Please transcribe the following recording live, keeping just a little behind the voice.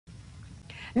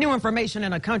New information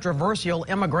in a controversial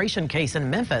immigration case in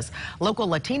Memphis. Local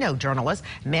Latino journalist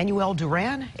Manuel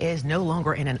Duran is no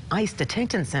longer in an ICE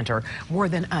detention center more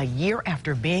than a year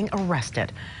after being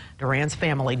arrested. Duran's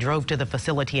family drove to the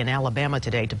facility in Alabama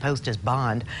today to post his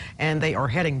bond, and they are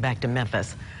heading back to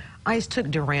Memphis. ICE took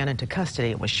Duran into custody.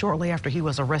 It was shortly after he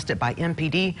was arrested by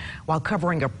MPD while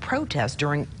covering a protest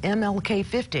during MLK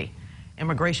 50.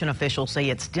 Immigration officials say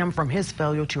it stemmed from his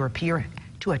failure to appear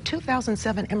to a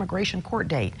 2007 immigration court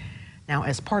date. Now,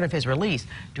 as part of his release,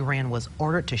 Duran was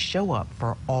ordered to show up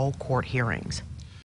for all court hearings.